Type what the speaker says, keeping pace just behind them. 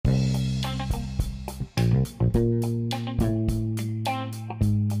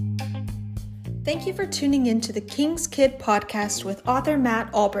Thank you for tuning in to the King's Kid podcast with author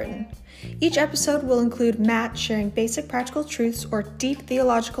Matt Albritton. Each episode will include Matt sharing basic practical truths or deep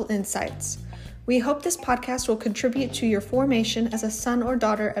theological insights. We hope this podcast will contribute to your formation as a son or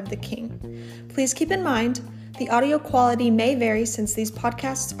daughter of the King. Please keep in mind, the audio quality may vary since these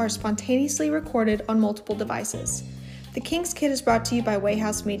podcasts are spontaneously recorded on multiple devices. The King's Kid is brought to you by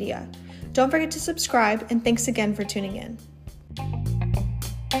Wayhouse Media. Don't forget to subscribe, and thanks again for tuning in.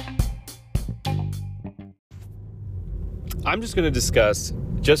 I'm just going to discuss,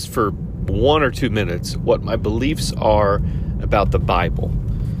 just for 1 or 2 minutes, what my beliefs are about the Bible.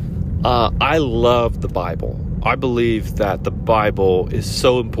 I love the Bible. I believe that the Bible is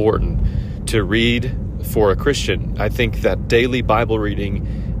so important to read for a Christian. I think that daily Bible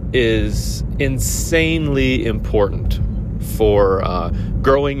reading is insanely important for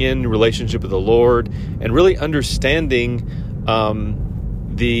growing in relationship with the Lord and really understanding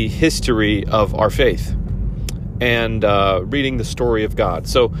the history of our faith and reading the story of God.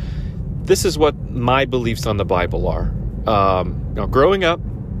 So this is what my beliefs on the Bible are. Now, growing up,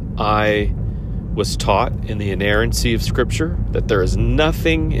 I was taught in the inerrancy of Scripture that there is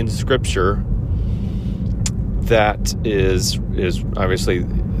nothing in Scripture that is obviously,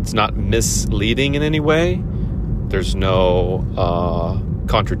 it's not misleading in any way. There's no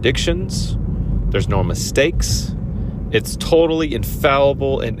contradictions. There's no mistakes. It's totally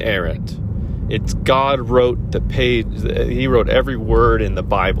infallible and inerrant. It's God wrote the page. He wrote every word in the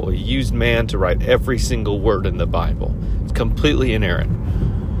Bible. He used man to write every single word in the Bible. It's completely inerrant.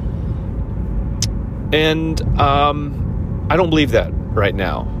 And I don't believe that right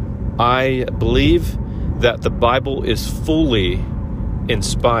now. I believe that the Bible is fully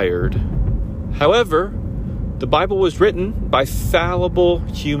inspired. However, the Bible was written by fallible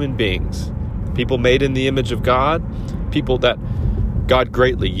human beings, people made in the image of God, people that God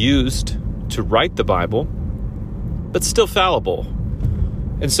greatly used to write the Bible, but still fallible.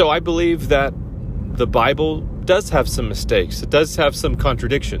 And so I believe that the Bible does have some mistakes. It does have some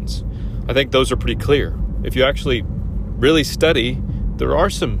contradictions. I think those are pretty clear. If you actually really study, there are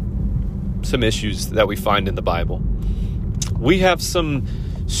some issues that we find in the Bible. We have some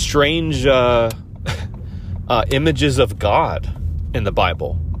strange images of God in the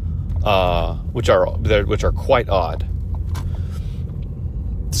Bible, which are quite odd.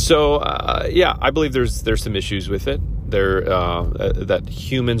 So I believe there's some issues with it. That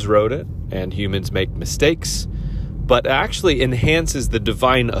humans wrote it and humans make mistakes, but actually enhances the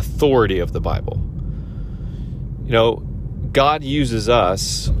divine authority of the Bible. You know, God uses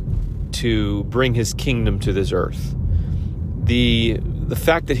us to bring his kingdom to this earth. The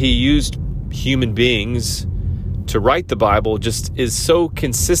fact that he used human beings to write the Bible just is so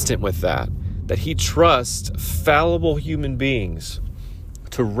consistent with that he trusts fallible human beings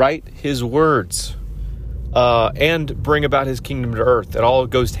to write his words and bring about his kingdom to earth. It all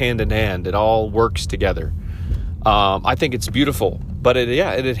goes hand in hand. It all works together. I think it's beautiful, but it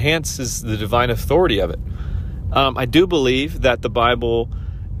enhances the divine authority of it. I do believe that the Bible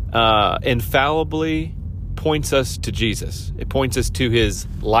infallibly points us to Jesus. It points us to his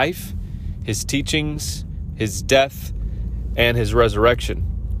life, his teachings, his death, and his resurrection.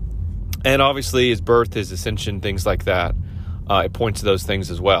 And obviously his birth, his ascension, things like that. It points to those things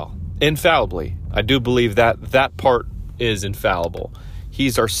as well. Infallibly. I do believe that part is infallible.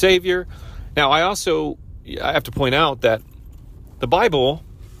 He's our Savior. Now, I have to point out that the Bible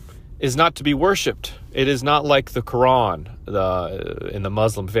is not to be worshipped. It is not like the Quran in the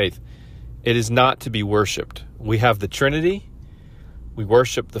Muslim faith. It is not to be worshipped. We have the Trinity. We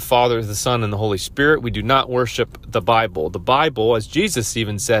worship the Father, the Son, and the Holy Spirit. We do not worship the Bible. The Bible, as Jesus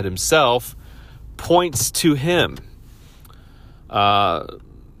even said himself, points to him. But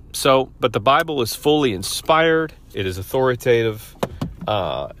the Bible is fully inspired. It is authoritative.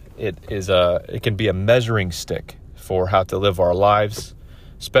 It can be a measuring stick for how to live our lives,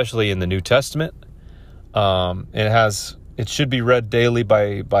 especially in the New Testament. It should be read daily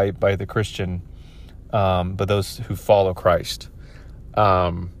by the Christian, by those who follow Christ.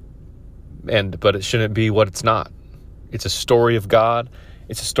 But it shouldn't be what it's not. It's a story of God.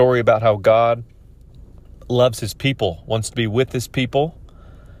 It's a story about how God loves his people, wants to be with his people,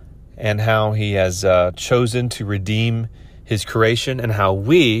 and how he has chosen to redeem his creation, and how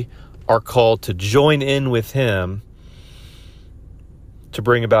we are called to join in with him to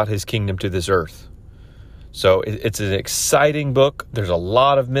bring about his kingdom to this earth. So it's an exciting book. There's a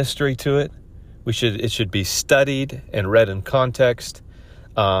lot of mystery to it. It should be studied and read in context.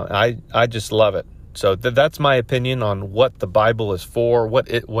 I just love it. So that's my opinion on what the Bible is for, what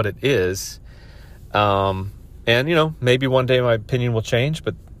it is. And, maybe one day my opinion will change,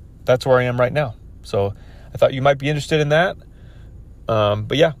 but that's where I am right now. So I thought you might be interested in that.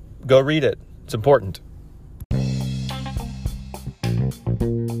 But yeah, go read it. It's important.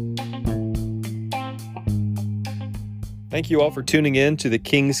 Thank you all for tuning in to the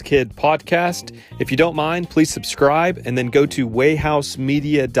King's Kid podcast. If you don't mind, please subscribe and then go to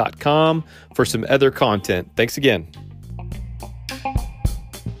wayhousemedia.com for some other content. Thanks again.